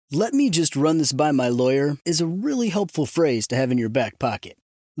"Let me just run this by my lawyer" is a really helpful phrase to have in your back pocket.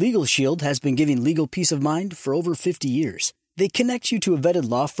 Legal Shield has been giving legal peace of mind for over 50 years. They connect you to a vetted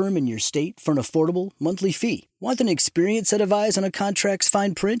law firm in your state for an affordable monthly fee. Want an experienced set of eyes on a contract's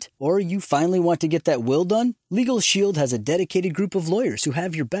fine print? Or you finally want to get that will done? Legal Shield has a dedicated group of lawyers who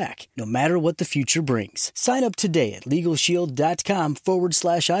have your back, no matter what the future brings. Sign up today at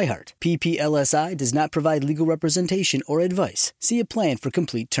LegalShield.com/iHeart. PPLSI does not provide legal representation or advice. See a plan for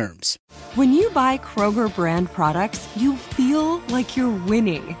complete terms. When you buy Kroger brand products, you feel like you're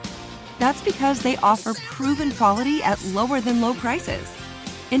winning. That's because they offer proven quality at lower than low prices.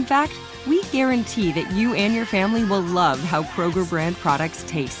 In fact, we guarantee that you and your family will love how Kroger brand products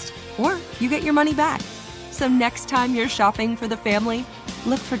taste, or you get your money back. So next time you're shopping for the family,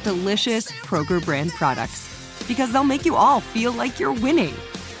 look for delicious Kroger brand products, because they'll make you all feel like you're winning.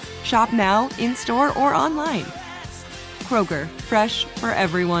 Shop now, in-store, or online. Kroger, fresh for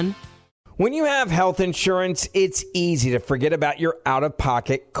everyone. When you have health insurance, it's easy to forget about your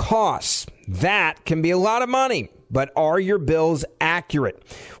out-of-pocket costs. That can be a lot of money, but are your bills accurate?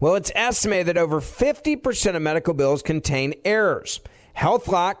 Well, it's estimated that over 50% of medical bills contain errors.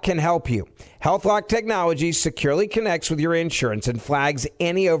 HealthLock can help you. HealthLock technology securely connects with your insurance and flags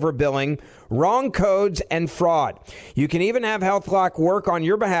any overbilling, wrong codes, and fraud. You can even have HealthLock work on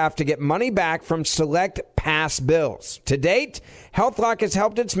your behalf to get money back from select past bills. To date, HealthLock has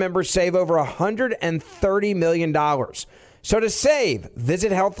helped its members save over $130 million. So to save,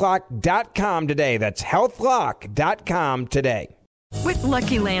 visit healthlock.com today. That's healthlock.com today. With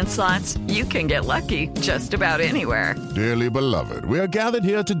Lucky Land Slots, you can get lucky just about anywhere. Dearly beloved, we are gathered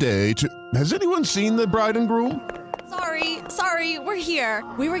here today to... Has anyone seen the bride and groom? Sorry, we're here.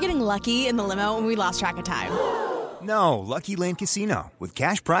 We were getting lucky in the limo and we lost track of time. No, Lucky Land Casino, with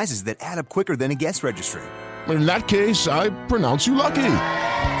cash prizes that add up quicker than a guest registry. In that case, I pronounce you lucky.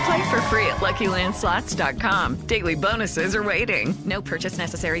 Play for free at LuckyLandSlots.com. Daily bonuses are waiting. No purchase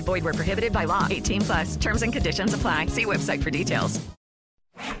necessary. Void where prohibited by law. 18+. Terms and conditions apply. See website for details.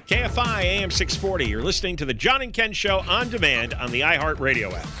 KFI AM 640. You're listening to the John and Ken Show on demand on the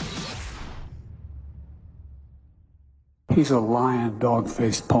iHeartRadio app. He's a lion,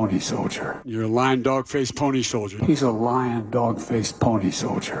 dog-faced pony soldier. You're a lion, dog-faced pony soldier. He's a lion, dog-faced pony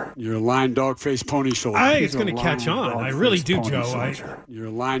soldier. You're a lion, dog-faced pony soldier. I think it's going to catch on. I really do, Joe. You're a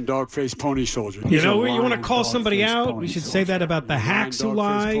lion, dog-faced pony soldier. You know, you want to call somebody out, we should say that about the hacks who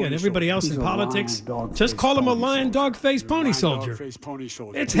lie and everybody else in politics. Just call him a lion, dog-faced pony soldier.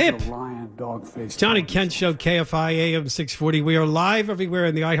 It's hip. John and Ken Show, KFI AM 640. We are live everywhere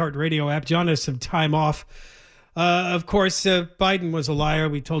in the iHeartRadio app. John has some time off. Of course, Biden was a liar.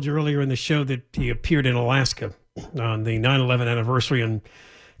 We told you earlier in the show that he appeared in Alaska on the 9/11 anniversary and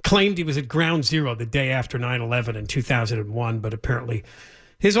claimed he was at ground zero the day after 9/11 in 2001. But apparently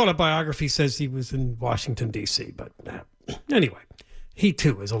his autobiography says he was in Washington, D.C. But anyway, he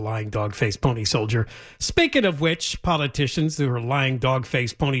too is a lying dog-faced pony soldier. Speaking of which, politicians who are lying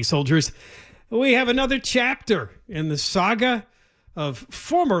dog-faced pony soldiers, we have another chapter in the saga of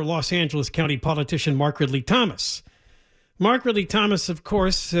former Los Angeles County politician Mark Ridley Thomas. Mark Ridley Thomas, of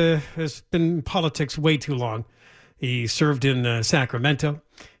course, has been in politics way too long. He served in Sacramento,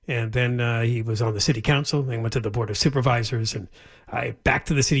 and then he was on the city council. Then went to the Board of Supervisors, and back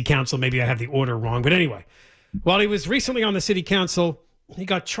to the city council. Maybe I have the order wrong. But anyway, while he was recently on the city council, he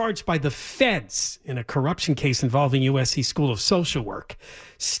got charged by the feds in a corruption case involving USC School of Social Work,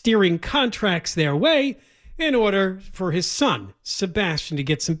 steering contracts their way in order for his son, Sebastian, to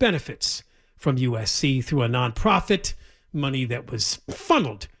get some benefits from USC through a nonprofit, money that was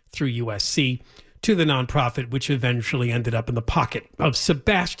funneled through USC to the nonprofit, which eventually ended up in the pocket of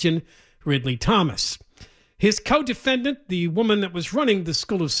Sebastian Ridley Thomas. His co-defendant, the woman that was running the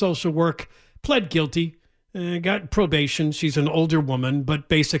School of Social Work, pled guilty, got probation. She's an older woman, but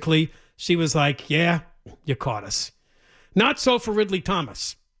basically she was like, yeah, you caught us. Not so for Ridley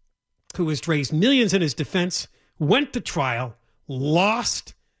Thomas, who has raised millions in his defense, went to trial,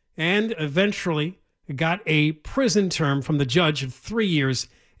 lost, and eventually got a prison term from the judge of 3 years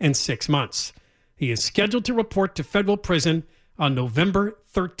and 6 months. He is scheduled to report to federal prison on November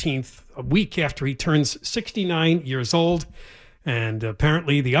 13th, a week after he turns 69 years old. And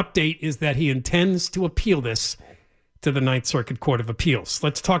apparently the update is that he intends to appeal this to the Ninth Circuit Court of Appeals.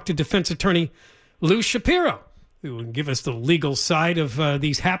 Let's talk to defense attorney Lou Shapiro, who will give us the legal side of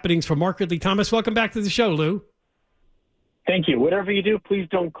these happenings for Mark Ridley Thomas. Welcome back to the show, Lou. Thank you. Whatever you do, please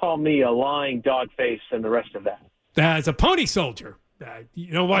don't call me a lying dog face and the rest of that. As a pony soldier.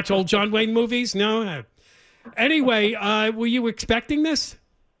 You don't watch old John Wayne movies? No? Anyway, were you expecting this?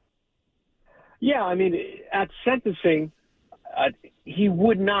 Yeah, I mean, at sentencing,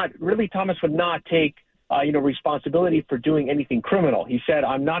 Thomas would not take responsibility for doing anything criminal. He said,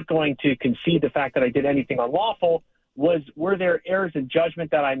 I'm not going to concede the fact that I did anything unlawful. Were there errors in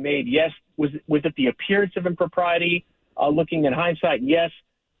judgment that I made? Yes. Was it the appearance of impropriety? Looking in hindsight, yes.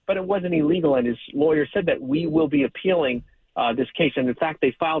 But it wasn't illegal, and his lawyer said that we will be appealing this case. And in fact,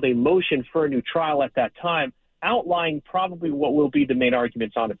 they filed a motion for a new trial at that time, outlining probably what will be the main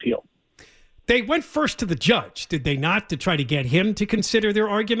arguments on appeal. They went first to the judge, did they not, to try to get him to consider their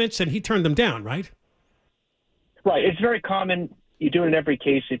arguments, and he turned them down, right? Right. It's very common. You do it in every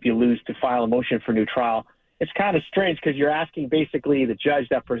case if you lose to file a motion for new trial. It's kind of strange because you're asking basically the judge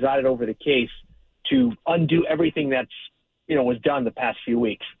that presided over the case to undo everything that's, was done the past few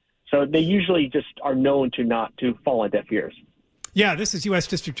weeks. So they usually just are known to not to fall on deaf ears. Yeah, this is U.S.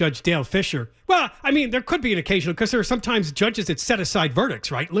 District Judge Dale Fisher. Well, I mean, there could be an occasional, because there are sometimes judges that set aside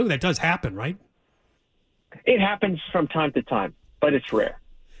verdicts, right, Lou? That does happen, right? It happens from time to time, but it's rare.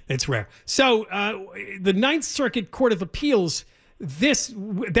 It's rare. So the Ninth Circuit Court of Appeals,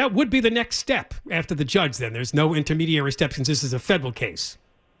 that would be the next step after the judge then. There's no intermediary step since this is a federal case.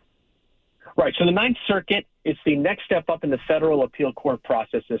 Right. So the Ninth Circuit is the next step up in the federal appeal court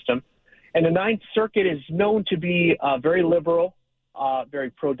process system. And the Ninth Circuit is known to be very liberal, very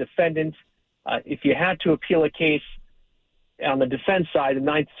pro-defendant. If you had to appeal a case on the defense side, the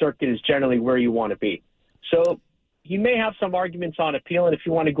Ninth Circuit is generally where you want to be. So he may have some arguments on appeal, and if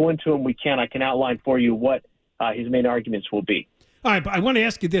you want to go into them, we can. I can outline for you what his main arguments will be. All right, but I want to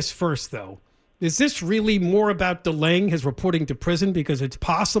ask you this first, though. Is this really more about delaying his reporting to prison because it's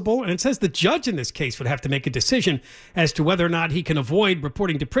possible? And it says the judge in this case would have to make a decision as to whether or not he can avoid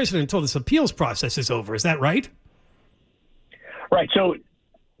reporting to prison until this appeals process is over. Is that right? Right. So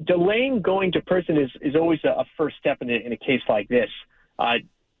delaying going to prison is always a first step in a case like this.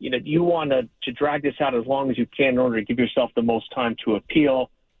 You want to drag this out as long as you can in order to give yourself the most time to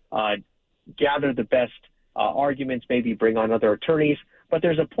appeal, gather the best arguments, maybe bring on other attorneys. But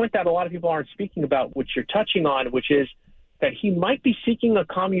there's a point that a lot of people aren't speaking about, which you're touching on, which is that he might be seeking a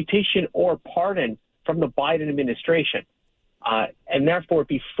commutation or pardon from the Biden administration. And therefore,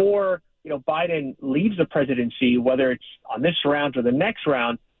 before Biden leaves the presidency, whether it's on this round or the next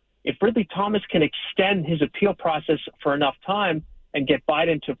round, if Ridley Thomas can extend his appeal process for enough time and get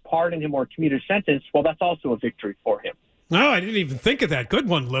Biden to pardon him or commute his sentence, well, that's also a victory for him. No, I didn't even think of that. Good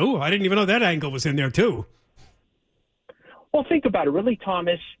one, Lou. I didn't even know that angle was in there, too. Well, think about it. Ridley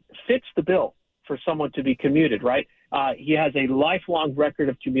Thomas fits the bill for someone to be commuted, right? He has a lifelong record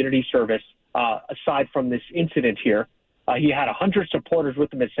of community service, aside from this incident here. He had 100 supporters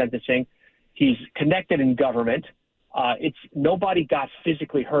with him at sentencing. He's connected in government. Nobody got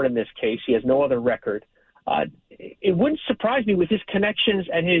physically hurt in this case. He has no other record. It wouldn't surprise me with his connections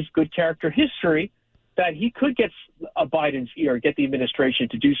and his good character history that he could get Biden's ear, get the administration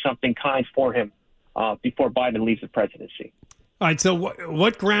to do something kind for him before Biden leaves the presidency. All right, so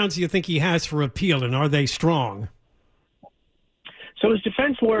what grounds do you think he has for appeal, and are they strong? So his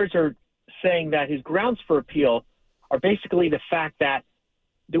defense lawyers are saying that his grounds for appeal are basically the fact that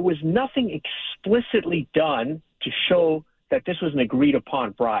there was nothing explicitly done to show that this was an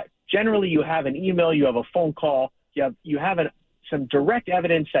agreed-upon bribe. Generally, you have an email, you have a phone call, you have some direct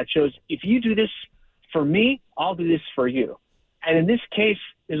evidence that shows if you do this for me, I'll do this for you. And in this case,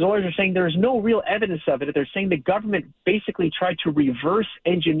 his lawyers are saying there's no real evidence of it. They're saying the government basically tried to reverse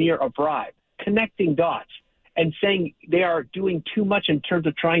engineer a bribe, connecting dots, and saying they are doing too much in terms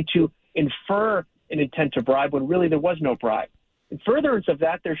of trying to infer an intent to bribe when really there was no bribe. In furtherance of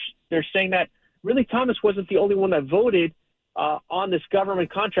that, they're saying that really Thomas wasn't the only one that voted on this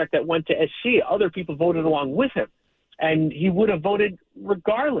government contract that went to SC. Other people voted along with him, and he would have voted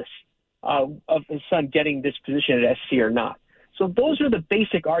regardless of his son getting this position at SC or not. So those are the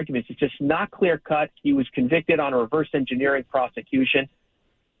basic arguments. It's just not clear-cut. He was convicted on a reverse engineering prosecution,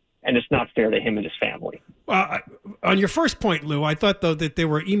 and it's not fair to him and his family. On your first point, Lou, I thought, though, that there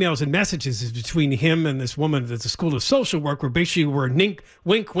were emails and messages between him and this woman at the School of Social Work where basically were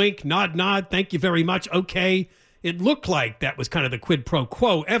wink, wink, nod, nod, thank you very much, okay. It looked like that was kind of the quid pro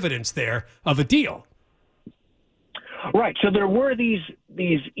quo evidence there of a deal. Right. So there were these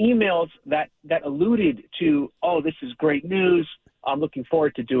emails that alluded to, oh, this is great news. I'm looking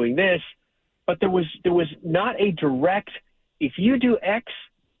forward to doing this. But there was not a direct, if you do X,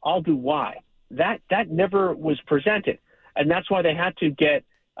 I'll do Y. That never was presented. And that's why they had to get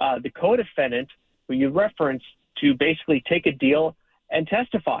the co-defendant, who you referenced, to basically take a deal and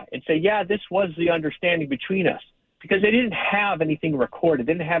testify and say, yeah, this was the understanding between us. Because they didn't have anything recorded.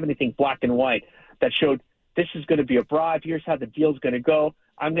 They didn't have anything black and white that showed this is going to be a bribe. Here's how the deal's going to go.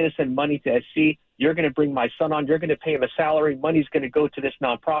 I'm going to send money to SC. you're going to bring my son on, you're going to pay him a salary, money's going to go to this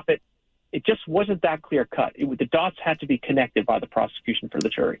nonprofit. It just wasn't that clear cut. The dots had to be connected by the prosecution for the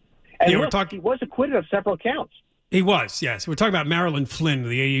jury. And he was acquitted of several counts. He was, yes. We're talking about Marilyn Flynn,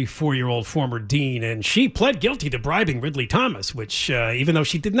 the 84-year-old former dean, and she pled guilty to bribing Ridley Thomas, which, even though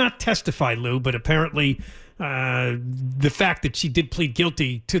she did not testify, Lou, but apparently the fact that she did plead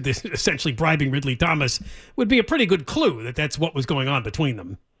guilty to this essentially bribing Ridley Thomas would be a pretty good clue that that's what was going on between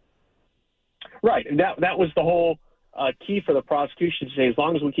them. Right. And that was the whole key for the prosecution to say, as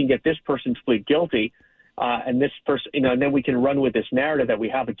long as we can get this person to plead guilty, and this person, and then we can run with this narrative that we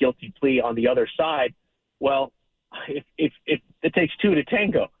have a guilty plea on the other side. Well, if it takes two to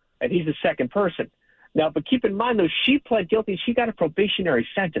tango, and he's the second person. Now, but keep in mind, though, she pled guilty. She got a probationary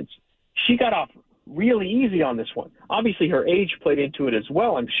sentence. She got off really easy on this one. Obviously, her age played into it as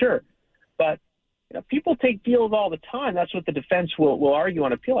well, I'm sure. But people take deals all the time. That's what the defense will argue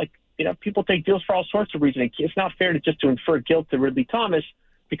on appeal. Like, people take deals for all sorts of reasons. It's not fair to infer guilt to Ridley Thomas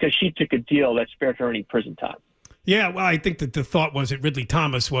because she took a deal that spared her any prison time. Yeah, well, I think that the thought was that Ridley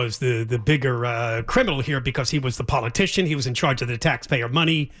Thomas was the bigger criminal here because he was the politician. He was in charge of the taxpayer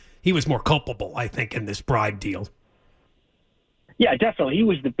money. He was more culpable, I think, in this bribe deal. Yeah, definitely. He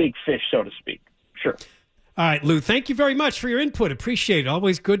was the big fish, so to speak. Sure. All right, Lou, thank you very much for your input. Appreciate it.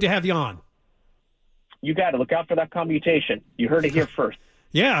 Always good to have you on. You got it. Look out for that commutation. You heard it here first.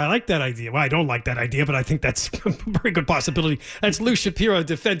 Yeah, I like that idea. Well, I don't like that idea, but I think that's a very good possibility. That's Lou Shapiro,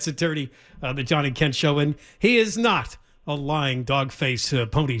 defense attorney, the John and Ken Show, and he is not a lying dog-face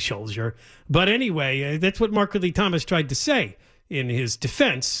pony soldier. But anyway, that's what Mark Ridley Thomas tried to say in his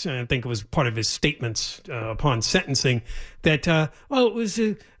defense. I think it was part of his statements upon sentencing that, it was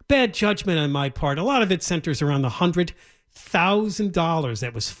a bad judgment on my part. A lot of it centers around the $100,000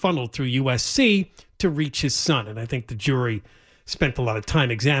 that was funneled through USC to reach his son, and I think the jury spent a lot of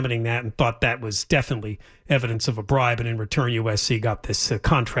time examining that and thought that was definitely evidence of a bribe. And in return, USC got this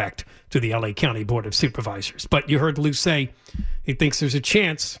contract to the LA County Board of Supervisors. But you heard Lou say he thinks there's a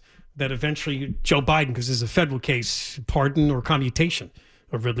chance that eventually Joe Biden, because there's a federal case, pardon or commutation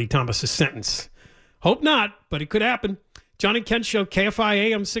of Ridley Thomas's sentence. Hope not, but it could happen. John and Ken Show, KFI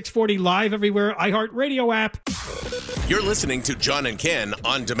AM 640, live everywhere, iHeartRadio app. You're listening to John and Ken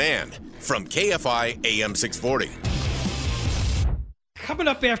on demand from KFI AM 640. Coming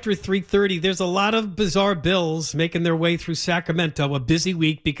up after 3:30, there's a lot of bizarre bills making their way through Sacramento. A busy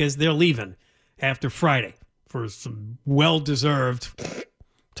week because they're leaving after Friday for some well-deserved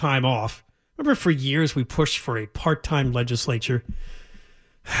time off. Remember, for years we pushed for a part-time legislature.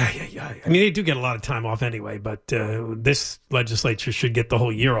 I mean, they do get a lot of time off anyway, but this legislature should get the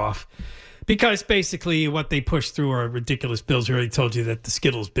whole year off because basically what they push through are ridiculous bills. I already told you that the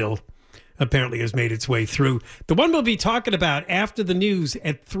Skittles bill apparently has made its way through. The one we'll be talking about after the news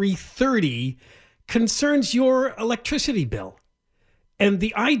at 3:30 concerns your electricity bill. And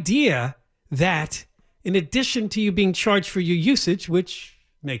the idea that in addition to you being charged for your usage, which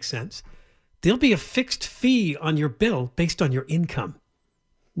makes sense, there'll be a fixed fee on your bill based on your income.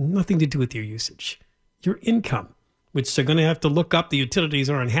 Nothing to do with your usage. Your income, which they're going to have to look up. The utilities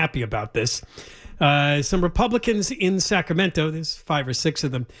are unhappy about this. Some Republicans in Sacramento, there's 5 or 6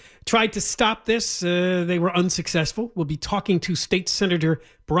 of them, tried to stop this. They were unsuccessful. We'll be talking to State Senator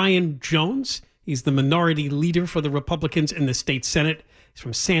Brian Jones. He's the minority leader for the Republicans in the state Senate. He's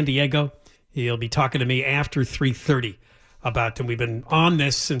from San Diego. He'll be talking to me after 3:30 about, and we've been on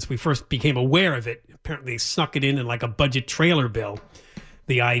this since we first became aware of it. Apparently they snuck it in like a budget trailer bill.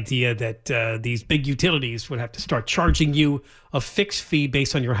 The idea that these big utilities would have to start charging you a fixed fee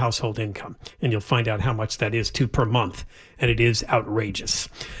based on your household income. And you'll find out how much that is too per month. And it is outrageous.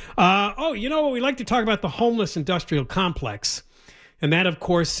 You know what? We like to talk about the homeless industrial complex. And that, of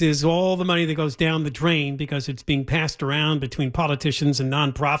course, is all the money that goes down the drain because it's being passed around between politicians and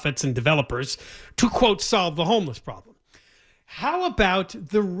nonprofits and developers to, quote, solve the homeless problem. How about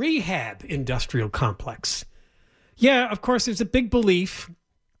the rehab industrial complex? Yeah, of course, there's a big belief,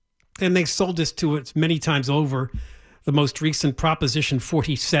 and they sold this to us many times over, the most recent Proposition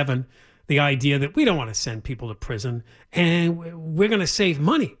 47, the idea that we don't want to send people to prison, and we're going to save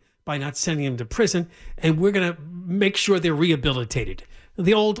money by not sending them to prison, and we're going to make sure they're rehabilitated.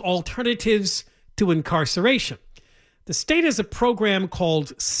 The old alternatives to incarceration. The state has a program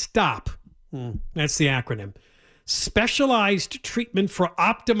called STOP. That's the acronym. Specialized Treatment for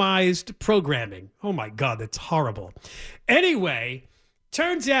Optimized Programming. Oh my God, that's horrible. Anyway,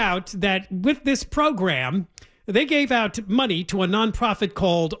 turns out that with this program, they gave out money to a nonprofit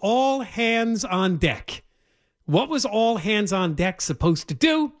called All Hands on Deck. What was All Hands on Deck supposed to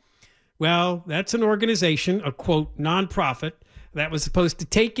do? Well, that's an organization, a quote, nonprofit, that was supposed to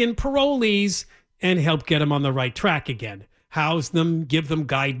take in parolees and help get them on the right track again. House them, give them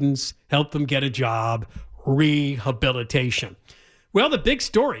guidance, help them get a job, rehabilitation. Well, the big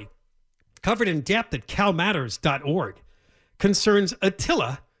story, covered in depth at calmatters.org, concerns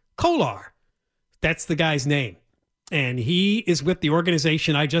Attila Kolar. That's the guy's name. And he is with the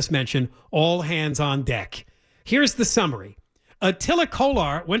organization I just mentioned, All Hands on Deck. Here's the summary. Attila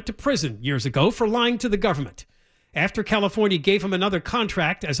Kolar went to prison years ago for lying to the government. After California gave him another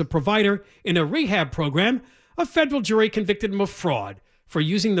contract as a provider in a rehab program, a federal jury convicted him of fraud for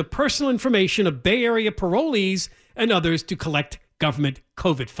using the personal information of Bay Area parolees and others to collect government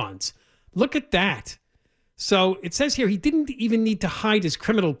COVID funds. Look at that. So it says here he didn't even need to hide his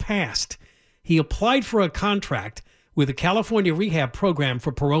criminal past. He applied for a contract with the California Rehab Program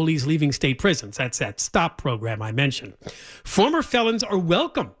for parolees leaving state prisons. That's that STOP program I mentioned. Former felons are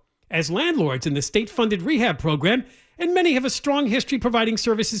welcome as landlords in the state-funded rehab program, and many have a strong history providing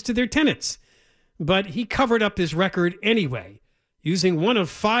services to their tenants. But he covered up his record anyway. Using one of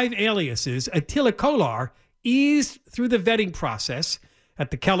 5 aliases, Attila Kolar eased through the vetting process at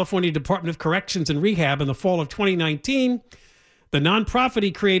the California Department of Corrections and Rehab in the fall of 2019. The nonprofit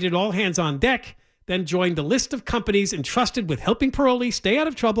he created, All Hands on Deck, then joined the list of companies entrusted with helping parolees stay out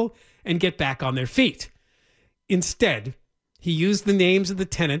of trouble and get back on their feet. Instead, he used the names of the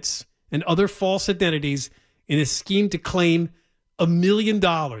tenants and other false identities in a scheme to claim $1 million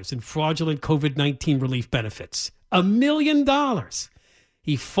in fraudulent COVID-19 relief benefits. $1 million.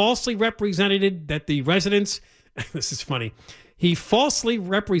 He falsely represented that the residents, this is funny, he falsely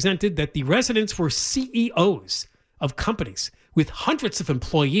represented that the residents were CEOs of companies with hundreds of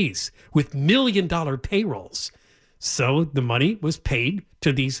employees with $1 million payrolls. So the money was paid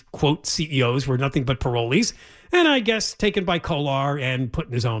to these, quote, CEOs were nothing but parolees, and I guess taken by Kolar and put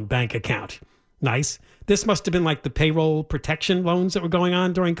in his own bank account. Nice. This must have been like the payroll protection loans that were going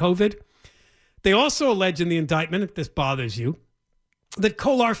on during COVID. They also allege in the indictment, if this bothers you, that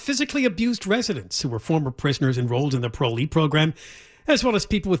Kolar physically abused residents who were former prisoners enrolled in the parolee program, as well as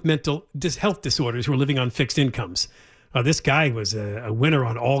people with mental health disorders who were living on fixed incomes. This guy was a winner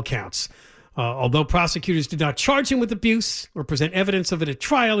on all counts. Although prosecutors did not charge him with abuse or present evidence of it at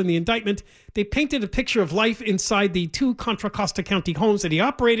trial in the indictment, they painted a picture of life inside the 2 Contra Costa County homes that he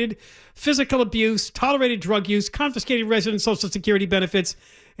operated: physical abuse, tolerated drug use, confiscated resident Social Security benefits,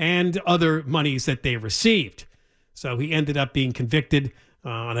 and other monies that they received. So he ended up being convicted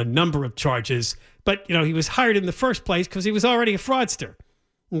on a number of charges. But, he was hired in the first place because he was already a fraudster.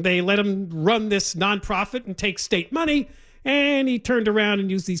 They let him run this nonprofit and take state money, and he turned around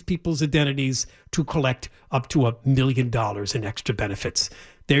and used these people's identities to collect up to $1 million in extra benefits.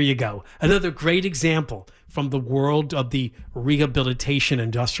 There you go. Another great example from the world of the rehabilitation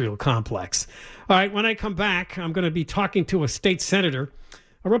industrial complex. All right, when I come back, I'm going to be talking to a state senator,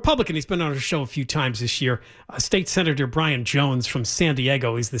 a Republican. He's been on our show a few times this year. State Senator Brian Jones from San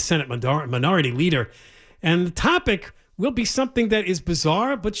Diego. He's the Senate minority leader. And the topic will be something that is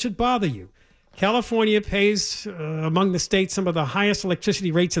bizarre but should bother you. California pays, among the states, some of the highest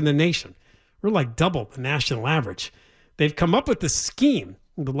electricity rates in the nation. We're like double the national average. They've come up with a scheme,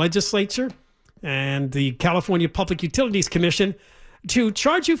 the legislature and the California Public Utilities Commission, to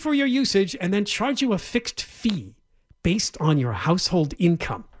charge you for your usage and then charge you a fixed fee based on your household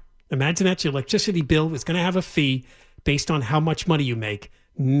income. Imagine that your electricity bill is going to have a fee based on how much money you make,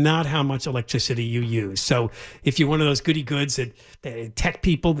 not how much electricity you use. So if you're one of those goody goods that tech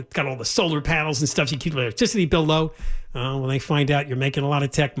people that got all the solar panels and stuff, you keep the electricity bill low, when they find out you're making a lot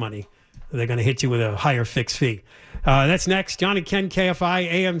of tech money, they're going to hit you with a higher fixed fee. That's next. John and Ken, KFI,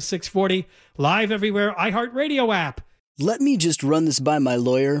 AM 640, live everywhere, iHeartRadio app. "Let me just run this by my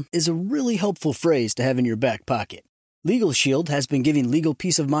lawyer" is a really helpful phrase to have in your back pocket. Legal Shield has been giving legal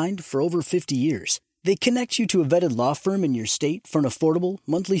peace of mind for over 50 years. They connect you to a vetted law firm in your state for an affordable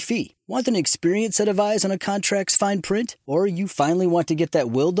monthly fee. Want an experienced set of eyes on a contract's fine print? Or you finally want to get that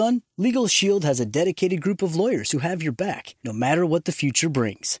will done? Legal Shield has a dedicated group of lawyers who have your back, no matter what the future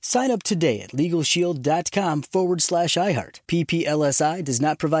brings. Sign up today at LegalShield.com/iHeart. PPLSI does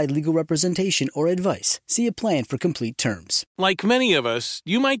not provide legal representation or advice. See a plan for complete terms. Like many of us,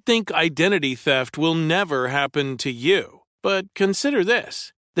 you might think identity theft will never happen to you. But consider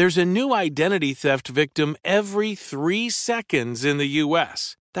this. There's a new identity theft victim every 3 seconds in the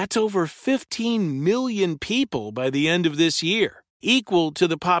U.S. That's over 15 million people by the end of this year, equal to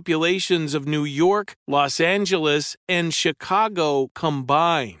the populations of New York, Los Angeles, and Chicago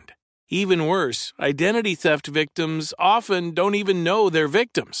combined. Even worse, identity theft victims often don't even know they're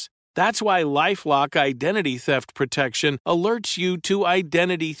victims. That's why LifeLock Identity Theft Protection alerts you to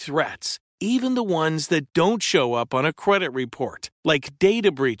identity threats, even the ones that don't show up on a credit report, like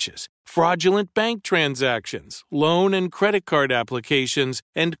data breaches, fraudulent bank transactions, loan and credit card applications,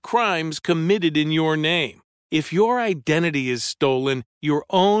 and crimes committed in your name. If your identity is stolen, your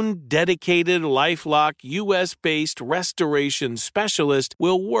own dedicated LifeLock U.S.-based restoration specialist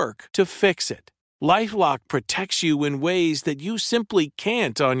will work to fix it. LifeLock protects you in ways that you simply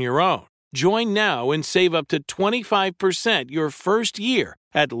can't on your own. Join now and save up to 25% your first year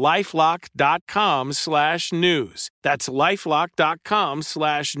at LifeLock.com/news. That's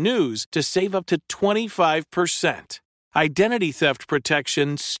LifeLock.com/news to save up to 25%. Identity theft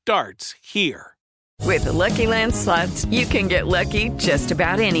protection starts here. With the Lucky Land Slots, you can get lucky just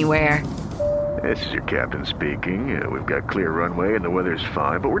about anywhere. This is your captain speaking. We've got clear runway and the weather's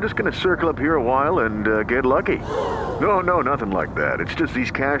fine, but we're just going to circle up here a while and get lucky. No, nothing like that. It's just these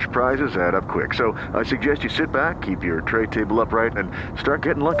cash prizes add up quick. So I suggest you sit back, keep your tray table upright, and start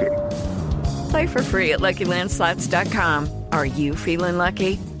getting lucky. Play for free at LuckyLandSlots.com. Are you feeling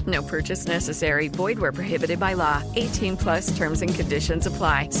lucky? No purchase necessary. Void where prohibited by law. 18+ terms and conditions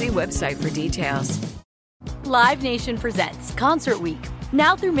apply. See website for details. Live Nation presents Concert Week.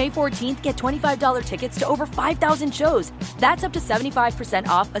 Now through May 14th, get $25 tickets to over 5,000 shows. That's up to 75%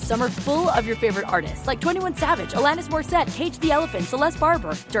 off a summer full of your favorite artists like 21 Savage, Alanis Morissette, Cage the Elephant, Celeste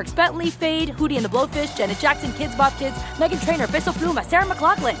Barber, Dierks Bentley, Fade, Hootie and the Blowfish, Janet Jackson, Kids Bop Kids, Meghan Trainor, Bissell Pluma, Sarah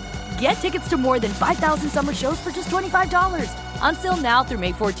McLachlan. Get tickets to more than 5,000 summer shows for just $25. Until now through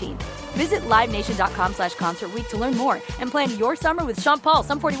May 14th. Visit LiveNation.com/Concert Week to learn more and plan your summer with Sean Paul,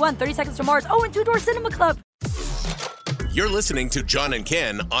 Sum 41, 30 Seconds to Mars, and Two Door Cinema Club. You're listening to John and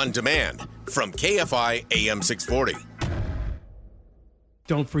Ken on demand from KFI AM 640.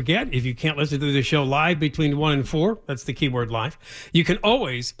 Don't forget, if you can't listen to the show live between 1 and 4, that's the keyword live, you can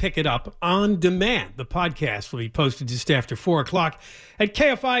always pick it up on demand. The podcast will be posted just after 4 o'clock at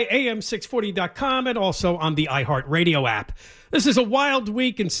KFIAM640.com and also on the iHeartRadio app. This is a wild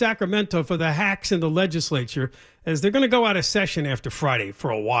week in Sacramento for the hacks in the legislature, as they're going to go out of session after Friday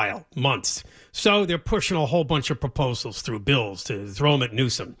for a while, months. So they're pushing a whole bunch of proposals through bills to throw them at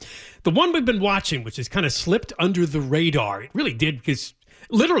Newsom. The one we've been watching, which has kind of slipped under the radar, it really did, because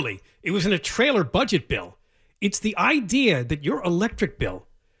literally it was in a trailer budget bill. It's the idea that your electric bill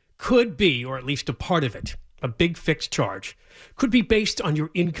could be, or at least a part of it, a big fixed charge, could be based on your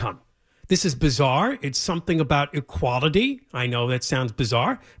income. This is bizarre. It's something about equality. I know that sounds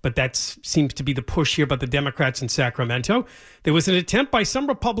bizarre, but that seems to be the push here by the Democrats in Sacramento. There was an attempt by some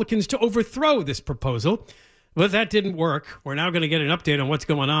Republicans to overthrow this proposal, but that didn't work. We're now going to get an update on what's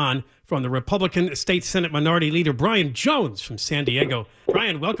going on from the Republican State Senate Minority Leader Brian Jones from San Diego.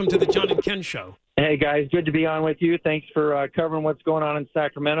 Brian, welcome to the John and Ken Show. Hey, guys. Good to be on with you. Thanks for covering what's going on in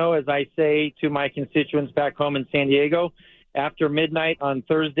Sacramento. As I say to my constituents back home in San Diego, after midnight on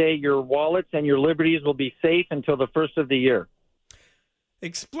Thursday, your wallets and your liberties will be safe until the first of the year.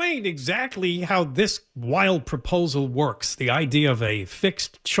 Explain exactly how this wild proposal works. The idea of a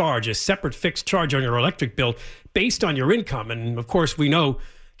fixed charge, a separate fixed charge on your electric bill based on your income. And of course, we know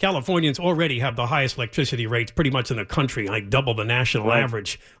Californians already have the highest electricity rates pretty much in the country, like double the national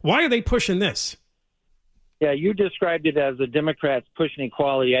average. Why are they pushing this? Yeah, you described it as the Democrats pushing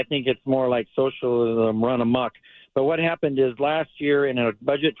equality. I think it's more like socialism run amok. But what happened is last year in a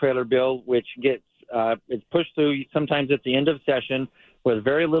budget trailer bill, which gets it's pushed through sometimes at the end of session with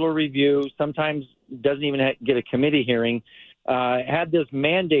very little review, sometimes doesn't even get a committee hearing, had this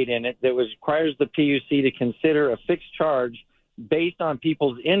mandate in it that requires the PUC to consider a fixed charge based on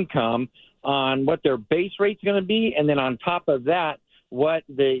people's income on what their base rate's going to be, and then on top of that, what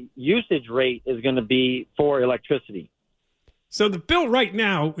the usage rate is going to be for electricity. So the bill right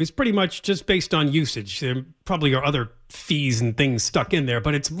now is pretty much just based on usage. There probably are other fees and things stuck in there,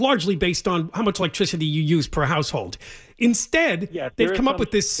 but it's largely based on how much electricity you use per household. Instead, they've come up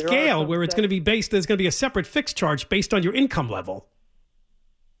with this scale where it's going to be based, there's going to be a separate fixed charge based on your income level.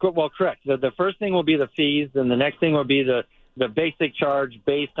 Well, correct. The first thing will be the fees, and the next thing will be the basic charge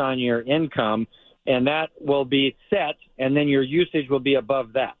based on your income, and that will be set, and then your usage will be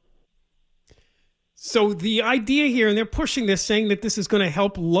above that. So the idea here, and they're pushing this, saying that this is going to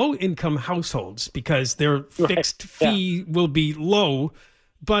help low-income households because their fixed fee will be low.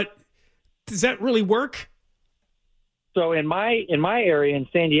 But does that really work? So in my area in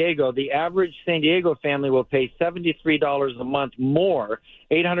San Diego, the average San Diego family will pay $73 a month more,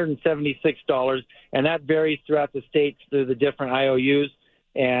 $876, and that varies throughout the state through the different IOUs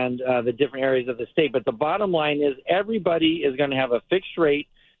and the different areas of the state. But the bottom line is everybody is going to have a fixed rate.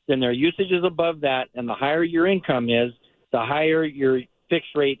 Then their usage is above that, and the higher your income is, the higher your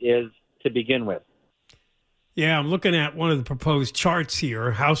fixed rate is to begin with. Yeah, I'm looking at one of the proposed charts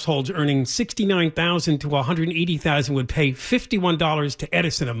here. Households earning $69,000 to $180,000 would pay $51 to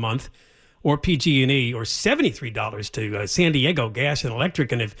Edison a month, or PG&E, or $73 to San Diego Gas and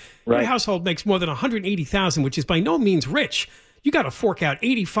Electric. And if your household makes more than $180,000, which is by no means rich, you got to fork out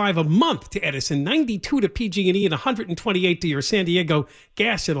 $85 a month to Edison, $92 to PG&E, and $128 to your San Diego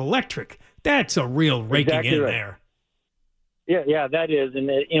Gas and Electric. That's a real raking in there. Yeah, that is. And,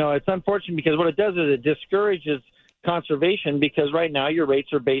 it's unfortunate because what it does is it discourages conservation because right now your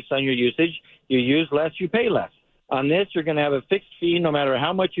rates are based on your usage. You use less, you pay less. On this, you're going to have a fixed fee no matter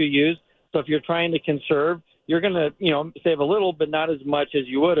how much you use. So if you're trying to conserve, you're going to, save a little, but not as much as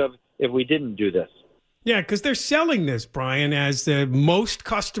you would have if we didn't do this. Yeah, because they're selling this, Brian, as most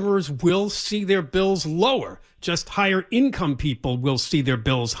customers will see their bills lower. Just higher income people will see their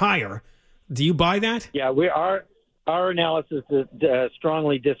bills higher. Do you buy that? Yeah, our analysis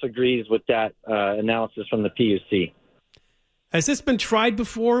strongly disagrees with that analysis from the PUC. Has this been tried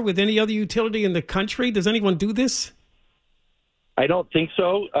before with any other utility in the country? Does anyone do this? I don't think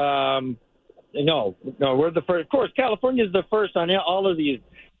so. No, we're the first. Of course, California is the first on all of these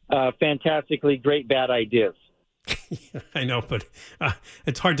fantastically great bad ideas. I know, but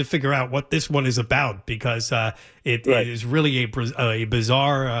it's hard to figure out what this one is about because it is really a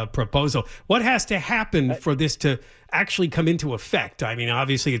bizarre proposal. What has to happen for this to actually come into effect? I mean,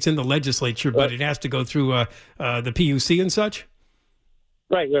 obviously it's in the legislature, but it has to go through the PUC and such?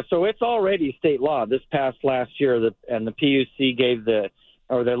 Right. So it's already state law. This passed last year, and the PUC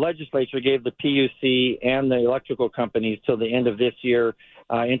the legislature gave the PUC and the electrical companies till the end of this year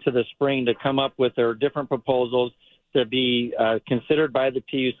into the spring to come up with their different proposals to be considered by the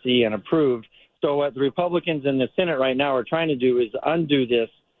PUC and approved. So what the Republicans in the Senate right now are trying to do is undo this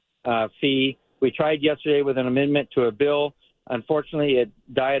fee. We tried yesterday with an amendment to a bill. Unfortunately, it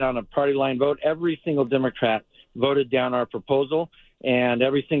died on a party line vote. Every single Democrat voted down our proposal, and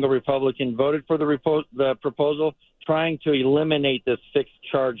every single Republican voted for the proposal, trying to eliminate this fixed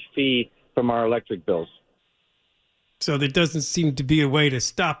charge fee from our electric bills. So there doesn't seem to be a way to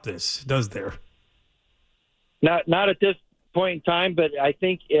stop this, does there? Not at this point in time, but I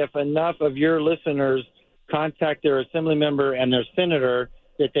think if enough of your listeners contact their assembly member and their senator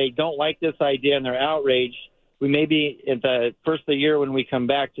that they don't like this idea and they're outraged, we maybe at the first of the year when we come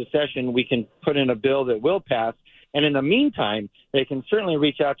back to session, we can put in a bill that will pass. And in the meantime, they can certainly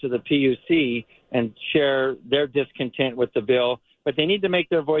reach out to the PUC and share their discontent with the bill, but they need to make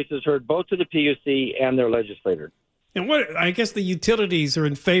their voices heard both to the PUC and their legislator. And I guess the utilities are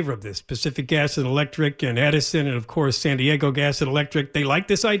in favor of this, Pacific Gas and Electric and Edison and, of course, San Diego Gas and Electric. They like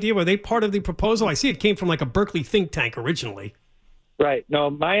this idea? Were they part of the proposal? I see it came from like a Berkeley think tank originally. Right. No,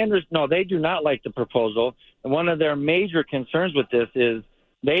 they do not like the proposal. And one of their major concerns with this is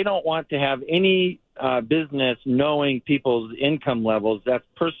they don't want to have any business knowing people's income levels. That's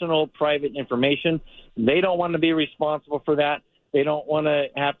personal, private information. They don't want to be responsible for that. They don't want to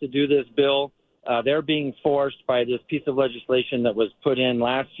have to do this bill. They're being forced by this piece of legislation that was put in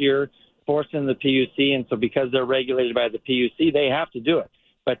last year, forced in the PUC. And so because they're regulated by the PUC, they have to do it.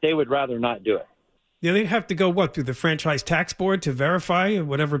 But they would rather not do it. Yeah, they'd have to go, through the Franchise Tax Board to verify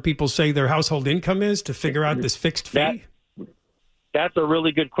whatever people say their household income is to figure out this fixed fee? That's a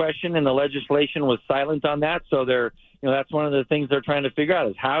really good question, and the legislation was silent on that. So that's one of the things they're trying to figure out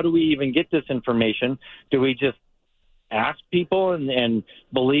is how do we even get this information? Do we just ask people and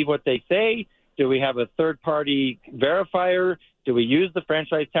believe what they say? Do we have a third-party verifier? Do we use the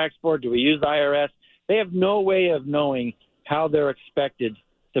Franchise Tax Board? Do we use the IRS? They have no way of knowing how they're expected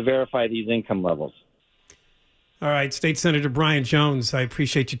to verify these income levels. All right, State Senator Brian Jones, I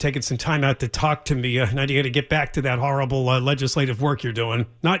appreciate you taking some time out to talk to me. Now you got to get back to that horrible legislative work you're doing.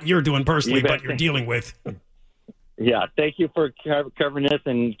 Not you're doing personally, but you're dealing with. Yeah, thank you for covering this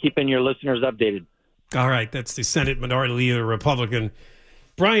and keeping your listeners updated. All right, that's the Senate Minority Leader, Republican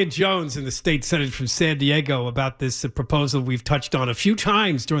Brian Jones in the State Senate from San Diego about this proposal we've touched on a few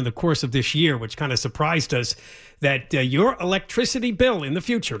times during the course of this year, which kind of surprised us, that your electricity bill in the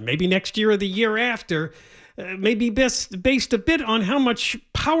future, maybe next year or the year after, may be based a bit on how much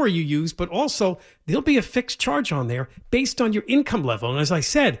power you use, but also there'll be a fixed charge on there based on your income level. And as I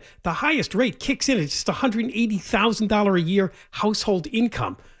said, the highest rate kicks in at just $180,000 a year household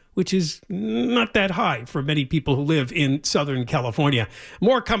income, which is not that high for many people who live in Southern California.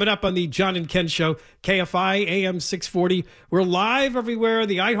 More coming up on the John and Ken Show, KFI AM 640. We're live everywhere,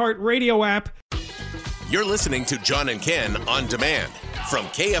 the iHeartRadio app. You're listening to John and Ken on demand from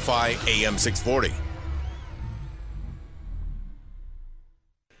KFI AM 640.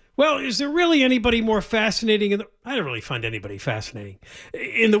 Well, is there really anybody more fascinating? I don't really find anybody fascinating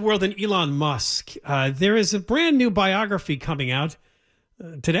in the world than Elon Musk. There is a brand new biography coming out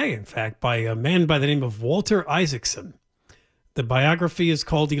today, in fact, by a man by the name of Walter Isaacson. The biography is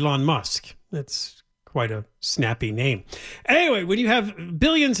called Elon Musk. That's quite a snappy name. Anyway, when you have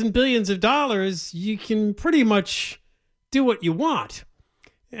billions and billions of dollars, you can pretty much do what you want.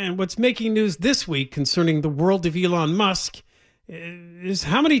 And what's making news this week concerning the world of Elon Musk is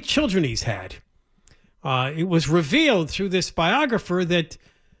how many children he's had. It was revealed through this biographer that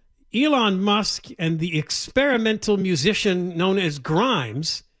Elon Musk and the experimental musician known as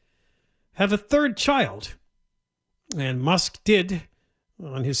Grimes have a third child. And Musk did,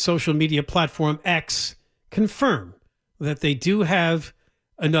 on his social media platform X, confirm that they do have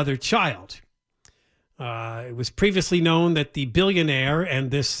another child. It was previously known that the billionaire and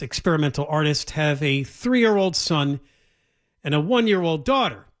this experimental artist have a 3-year-old son and a 1-year-old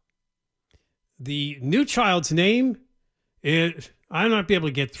daughter. The new child's name is, I might not be able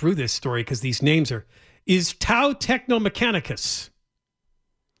to get through this story because these names is Tau Technomechanicus.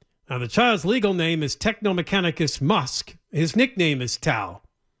 Now, the child's legal name is Technomechanicus Musk. His nickname is Tau.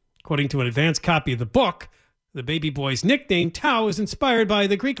 According to an advanced copy of the book, the baby boy's nickname, Tau, is inspired by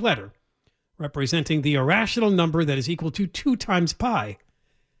the Greek letter, representing the irrational number that is equal to 2 times pi.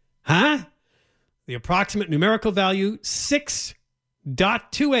 Huh? The approximate numerical value,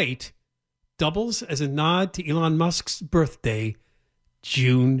 6.28, doubles as a nod to Elon Musk's birthday,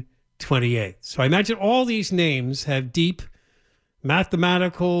 June 28th. So I imagine all these names have deep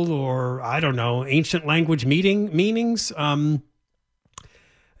mathematical or, I don't know, ancient language meanings.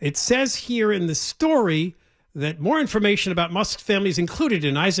 It says here in the story that more information about Musk's family is included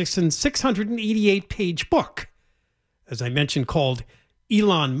in Isaacson's 688-page book, as I mentioned, called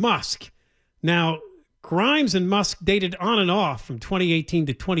Elon Musk. Now, Grimes and Musk dated on and off from 2018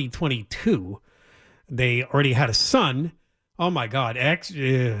 to 2022. They already had a son. Oh, my God.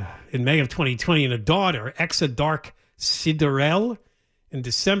 In May of 2020, and a daughter, Exadark Siderel, in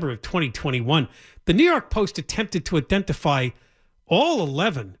December of 2021. The New York Post attempted to identify all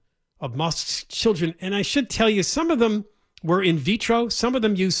 11 of Musk's children, and I should tell you, some of them were in vitro, some of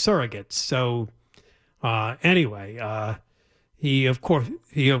them used surrogates. So, anyway, he of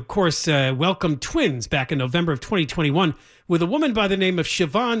course welcomed twins back in November of 2021 with a woman by the name of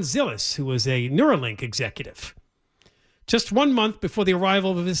Siobhan Zillis, who was a Neuralink executive. Just 1 month before the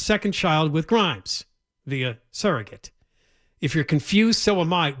arrival of his second child with Grimes via surrogate. If you're confused, so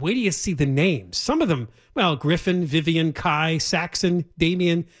am I. Wait till you see the names. Some of them, well, Griffin, Vivian, Kai, Saxon,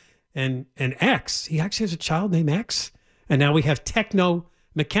 Damien, and X. He actually has a child named X. And now we have Techno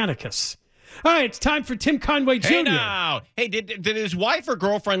Mechanicus. All right, it's time for Tim Conway Jr. Hey, now. Hey, did his wife or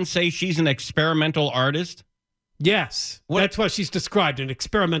girlfriend say she's an experimental artist? Yes. That's what she's described, an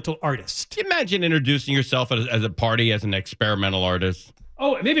experimental artist. Can you imagine introducing yourself as a party as an experimental artist?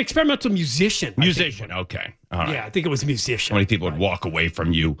 Oh, maybe experimental musician. Musician, okay. All right. Yeah, I think it was musician. How many people would walk away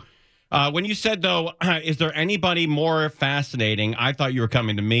from you? When you said, though, is there anybody more fascinating? I thought you were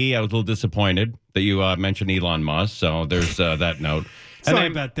coming to me. I was a little disappointed that you mentioned Elon Musk. So there's that note. Sorry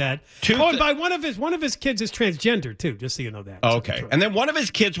about that. And by one of his kids is transgender too. Just so you know that. Okay. And then one of his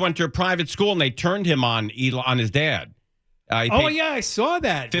kids went to a private school and they turned him on his dad. I saw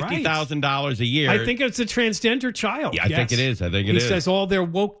that. $50,000 a year. I think it's a transgender child. Yeah, I think it is. He says all their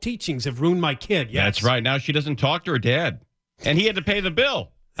woke teachings have ruined my kid. Yes. That's right. Now she doesn't talk to her dad, and he had to pay the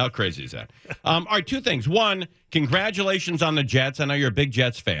bill. How crazy is that? All right, 2 things. One, congratulations on the Jets. I know you're a big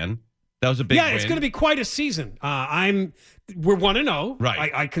Jets fan. That was a big win. It's going to be quite a season. We're 1-0.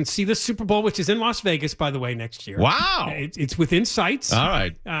 Right. I can see the Super Bowl, which is in Las Vegas, by the way, next year. Wow. It's within sights. All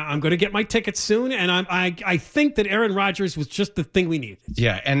right. I'm going to get my tickets soon, and I think that Aaron Rodgers was just the thing we needed.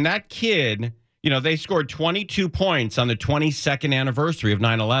 Yeah, and that kid, they scored 22 points on the 22nd anniversary of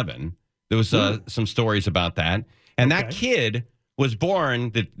 9/11. There was some stories about that. And that kid was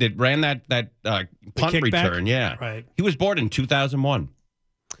born that ran that punt return. Yeah. Right. He was born in 2001.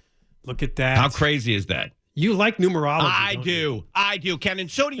 Look at that. How crazy is that? You like numerology. I do, Ken,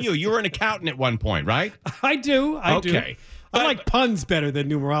 and so do you. You were an accountant at one point, right? I do. Okay. I like puns better than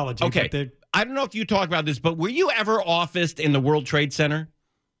numerology. Okay. I don't know if you talk about this, but were you ever officed in the World Trade Center?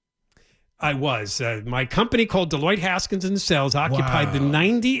 I was. My company called Deloitte Haskins and Sells occupied the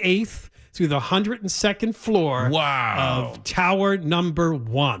 98th through the 102nd floor of Tower Number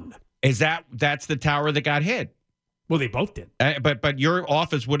 1. That's the tower that got hit? Well, they both did. But your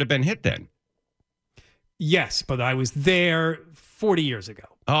office would have been hit then? Yes, but I was there 40 years ago.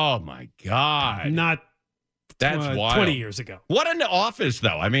 Oh, my God. Not That's wild. 20 years ago. What an office,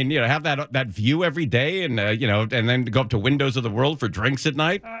 though. I mean, have that view every day and, and then go up to Windows of the World for drinks at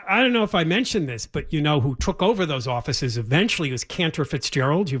night. I don't know if I mentioned this, but who took over those offices eventually was Cantor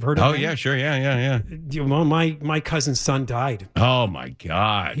Fitzgerald. You've heard of him? Oh, yeah, sure. Yeah. Well, my cousin's son died. Oh, my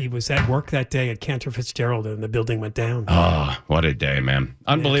God. He was at work that day at Cantor Fitzgerald, and the building went down. Oh, what a day, man.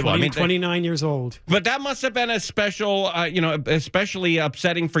 Unbelievable. 29 years old. But that must have been a special, especially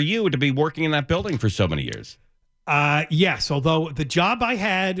upsetting for you to be working in that building for so many years. Yes, although the job I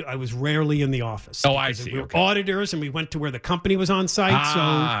had, I was rarely in the office. Oh, I see. We were auditors, and we went to where the company was on site. So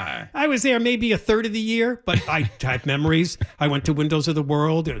I was there maybe a third of the year, but I have memories. I went to Windows of the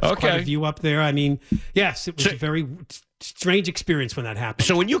World. It's quite a view up there. I mean, yes, it was a very strange experience when that happened.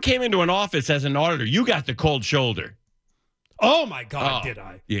 So when you came into an office as an auditor, you got the cold shoulder. Oh, my God, did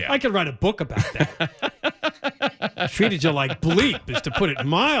I? Yeah. I could write a book about that. Treated you like bleep, is to put it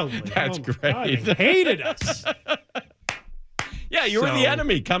mildly. That's great. God, they hated us. Yeah, you were the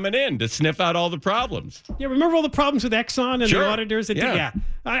enemy coming in to sniff out all the problems. Yeah, remember all the problems with Exxon and the auditors?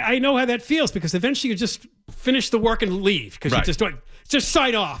 I know how that feels because eventually you just finish the work and leave because you just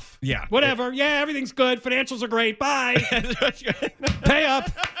sign off. Yeah. Whatever. Yeah, everything's good. Financials are great. Bye. Pay up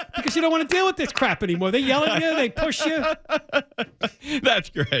because you don't want to deal with this crap anymore. They yell at you. They push you. That's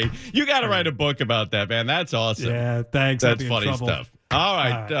great. You got to write a book about that, man. That's awesome. Yeah, thanks. That's funny stuff. All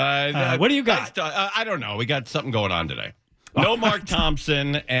right. What do you got? I don't know. We got something going on today. No Mark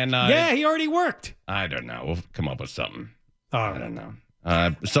Thompson. And yeah, he already worked. I don't know. We'll come up with something. I don't know.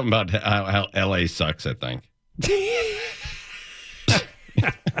 Something about how L.A. sucks, I think.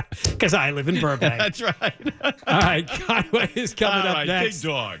 Because I live in Burbank. That's right. All right, Conway is coming up next.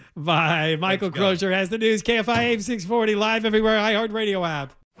 Big dog. Bye. Michael Crozier has the news. KFI AM 640 live everywhere. iHeartRadio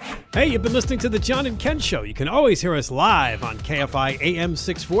app. Hey, you've been listening to the John and Ken Show. You can always hear us live on KFI AM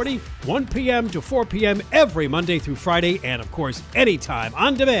 640, 1 p.m. to 4 p.m. every Monday through Friday, and of course, anytime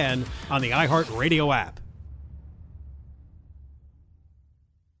on demand on the iHeartRadio app.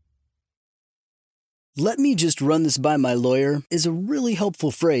 "Let me just run this by my lawyer" is a really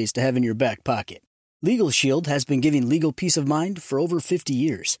helpful phrase to have in your back pocket. Legal Shield has been giving legal peace of mind for over 50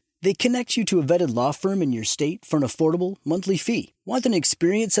 years. They connect you to a vetted law firm in your state for an affordable monthly fee. Want an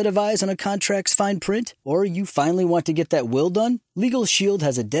experienced set of eyes on a contract's fine print? Or you finally want to get that will done? Legal Shield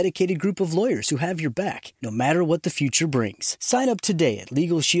has a dedicated group of lawyers who have your back, no matter what the future brings. Sign up today at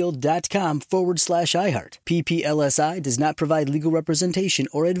LegalShield.com/iHeart. PPLSI does not provide legal representation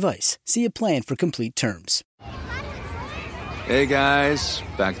or advice. See a plan for complete terms. Hey guys,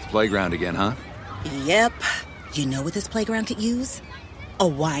 back at the playground again, huh? Yep. You know what this playground could use? A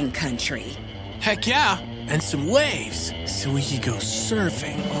wine country. Heck yeah, and some waves so we could go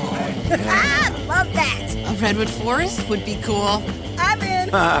surfing. Oh, yeah. Love that. A redwood forest would be cool. I'm in.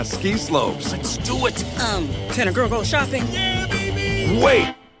 Ski slopes. Let's do it. Can a girl go shopping? Yeah, baby.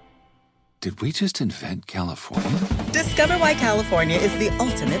 Wait. Did we just invent California? Discover why California is the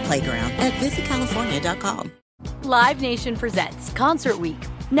ultimate playground at visitcalifornia.com. Live Nation presents Concert Week.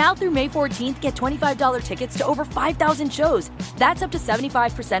 Now through May 14th, get $25 tickets to over 5,000 shows. That's up to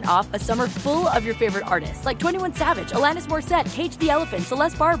 75% off a summer full of your favorite artists like 21 Savage, Alanis Morissette, Cage the Elephant,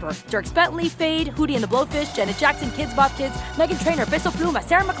 Celeste Barber, Dierks Bentley, Fade, Hootie and the Blowfish, Janet Jackson, Kids Bop Kids, Meghan Trainor, Peso Pluma,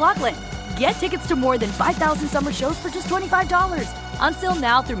 Sarah McLachlan. Get tickets to more than 5,000 summer shows for just $25. On sale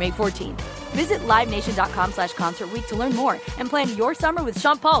now through May 14th. Visit LiveNation.com/Concert Week to learn more and plan your summer with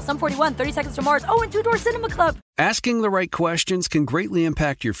Sean Paul, Sum 41, 30 Seconds to Mars, and Two Door Cinema Club. Asking the right questions can greatly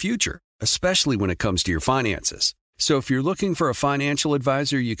impact your future, especially when it comes to your finances. So if you're looking for a financial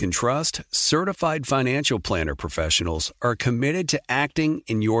advisor you can trust, certified financial planner professionals are committed to acting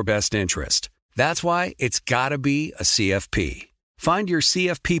in your best interest. That's why it's got to be a CFP. Find your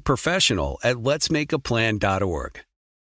CFP professional at letsmakeaplan.org.